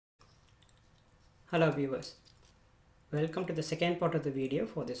Hello viewers, welcome to the second part of the video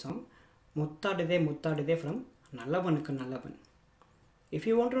for the song Muthaadudhey Muthaadudhey from Nallavanukku Nallavan. If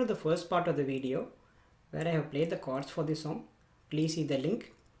you want to know the first part of the video where I have played the chords for this song, please see the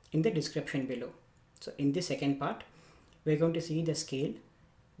link in the description below. So in this second part, we are going to see the scale,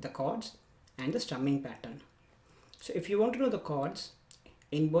 the chords and the strumming pattern. So if you want to know the chords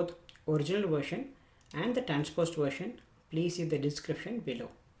in both original version and the transposed version, please see the description below.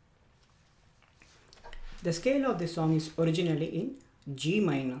 The scale of this song is originally in G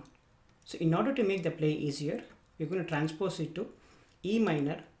minor. So in order to make the play easier, we're going to transpose it to E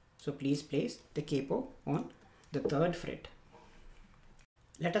minor. So please place the capo on the 3rd fret.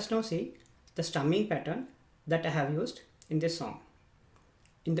 Let us now see the strumming pattern that I have used in this song.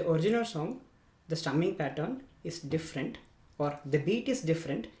 In the original song, the strumming pattern is different, or the beat is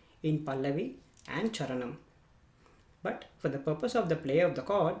different in Pallavi and Charanam. But for the purpose of the play of the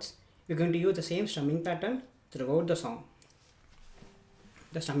chords, we're going to use the same strumming pattern throughout the song.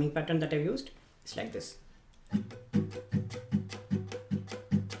 The strumming pattern that I've used is like this.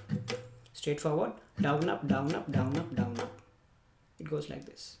 Straightforward, down up, down up, down up, down up. It goes like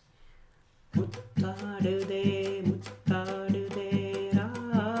this. Muthaadudhey, Muthaadudhey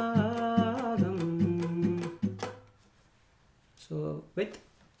raagam. So with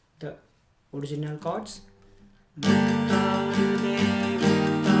the original chords, Muthaadudhey,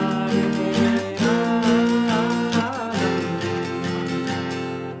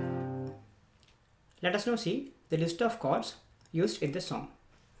 let us now see the list of chords used in the song.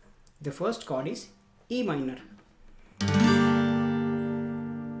 The first chord is E minor.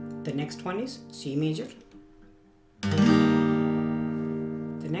 The next one is C major. The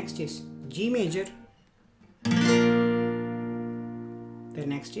next is G major. The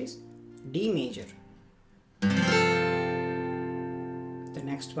next is D major. The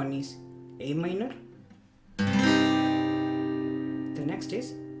next one is A minor. The next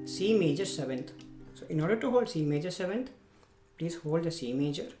is C major 7th. So in order to hold C major 7th, please hold the C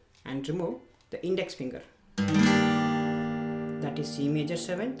major and remove the index finger. That is C major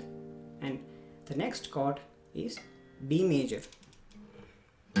 7th, and the next chord is B major.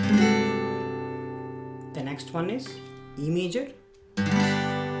 The next one is E major.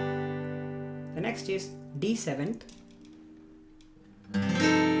 The next is D 7th.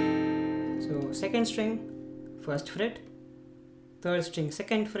 So second string, 1st fret, 3rd string,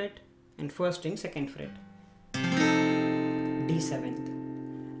 2nd fret, and 1st string, 2nd fret, D 7th,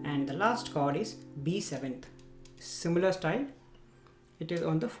 and the last chord is B 7th. Similar style, it is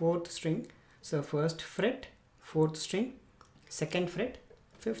on the 4th string. So 1st fret, 4th string, 2nd fret,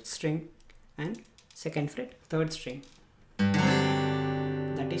 5th string, and 2nd fret, 3rd string.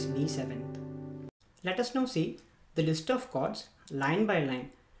 That is B 7th. Let us now see the list of chords line by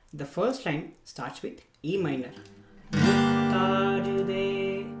line. The first line starts with E minor.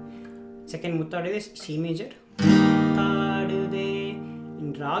 Muthaadudhey. Second Muthaadudhey is C major. Muthaadudhey.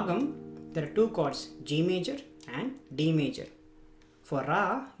 In Ragam, there are two chords, G major and D major. For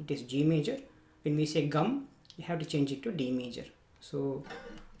Ra, it is G major. When we say Gum, you have to change it to D major. So,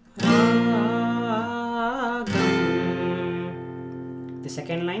 Ragam. The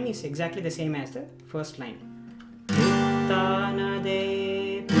second line is exactly the same as the first line.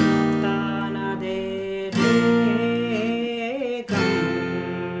 Pithaanadhey, Pithaanadhey,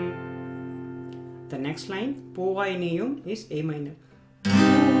 the next line, Poovaai neeyum, is A minor.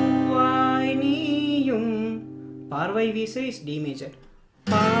 Poovaai neeyum. Paarvai veesu is D major.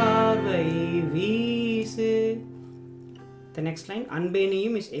 Paarvai veesu. The next line, Anbey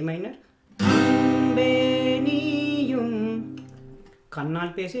neeyum, is A minor. Anbey neeyum.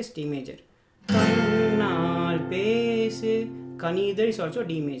 Kannaal peysu is D major. Kannaal peysu. Kani idhazh is also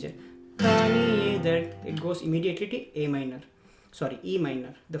D major. Kani idhazh, it goes immediately to A minor. Sorry, E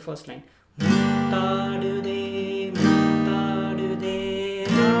minor, the first line. Muthaadudhey, Muthaadudhey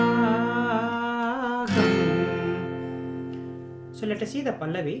raagam. So let us see the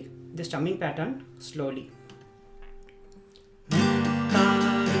Pallavi, the strumming pattern slowly.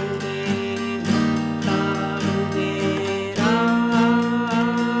 Muthaadudhey, Muthaadudhey raagam.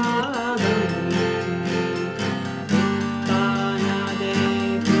 Pithaanadhey,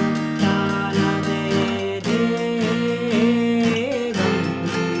 Pithaanadhey dhey.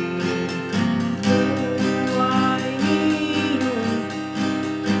 Poovaai neeyum.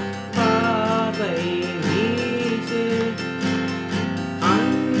 Paavai veesu.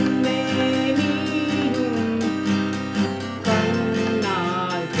 Anbey neeyum.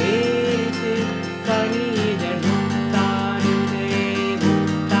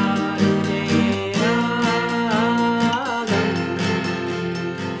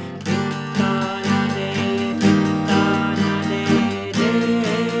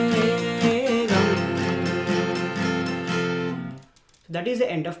 that is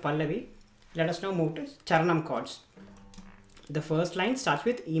the end of Pallavi. Let us now move to Charanam chords. The first line starts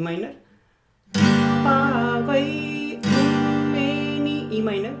with E minor, Paavai, meni, E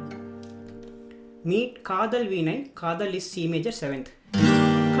minor. Meet kaadhal, veenai. Kaadhal is C major 7th.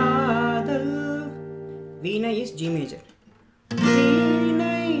 Kaadhal, veenai is G major.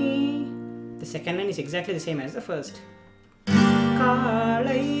 Veenai. The second line is exactly the same as the first.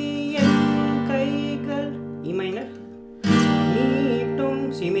 Kaalai, kaigal, E minor.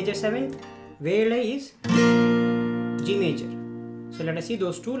 Meetum, C major 7th. Velai is G major. So let us see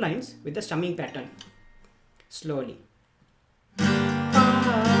those two lines with the strumming pattern slowly.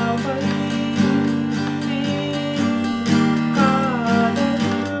 Paavai,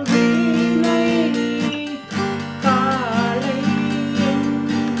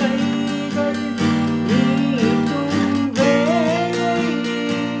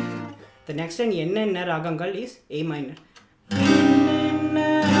 the next one, Yennenna raangangal, is A minor.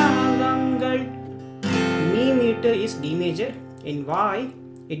 Yennenna raangangal. Meetu is D major. In vaai,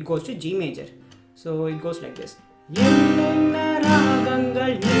 it goes to G major. So it goes like this. Yennenna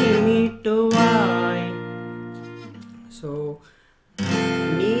raangangal, meetu vaai. So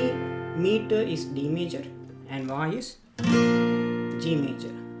meetu is D major and vaai is G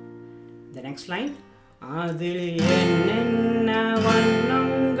major. The next line, Adhil, Yennenna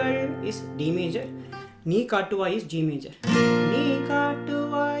vannangal, is D major. Ni kaatuvai is G major. Ni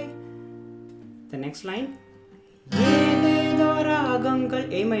kaatuvai. The next line,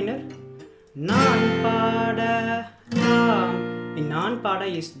 raangangal, A minor. Nan pada lam. In nan pada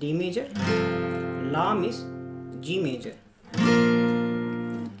is D major. Lam is G major.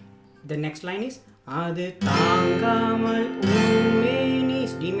 The next line is Adu tangamal meni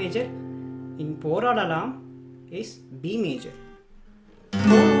is D major. In poradalam is B major.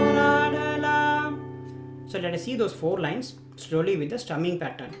 Poradalam. So let us see those four lines slowly with the strumming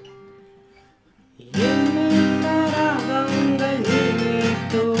pattern. Yennenna raangangal,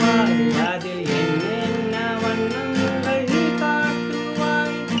 meetu vaai. Adhil, Yennenna vannangal, ni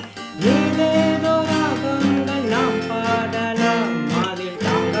kaatuvai. Yededo raangangal, nam padalam. Adhil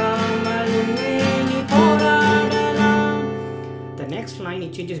tangamal meni poradalam. The next line,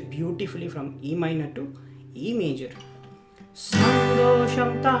 it changes beautifully from E minor to E major.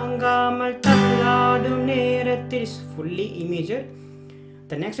 Sandosham tangamal talladum nerathil is fully E major.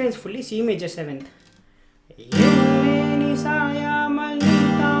 The next one is fully C major 7th.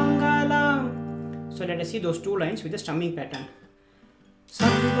 So let us see those two lines with the strumming pattern.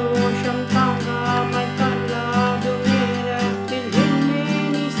 Sandosham tangamal talladum nerathil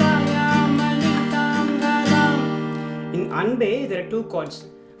yenneni sayamal tangalam. In Anbey, there are two chords,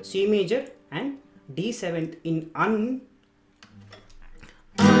 C major and D 7th. In Anbey,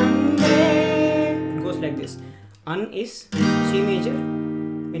 it goes like this. An is C major.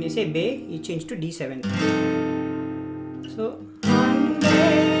 When you say Bay, you change to D 7th. So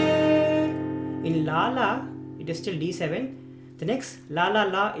Anbey. In Lala, it is still D 7. The next La La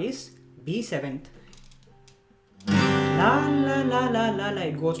La is B 7th. La La La La La La,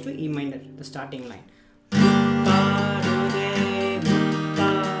 it goes to E minor, the starting line. Muthaadudhey,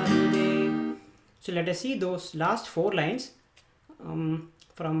 Muthaadudhey. So let us see those last four lines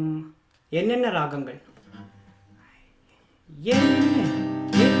from Yennenna raangangal. Yennenna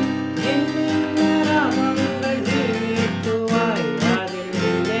raangangal, meetu vaai. Adhil,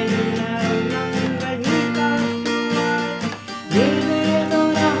 Yennenna raangangal, ni kaatuvai. Yededo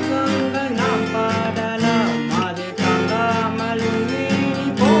raangangal, nam padalam. Adhil tangamal meni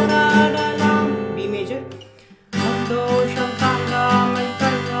poradalam. B major. Sandosham tangamal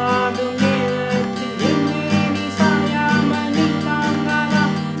talladum nerathil yenneni sayamal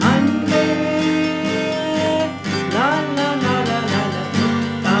tangalam. Anbey, la la la la la la.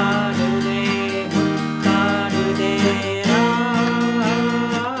 Muthaadudhey, Muthaadudhey raagam.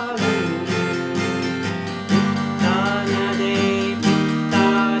 Pithaanadhey,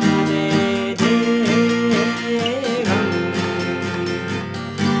 Pithaanadhey dheyam.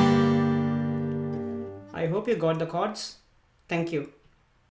 I hope you got the chords. Thank you.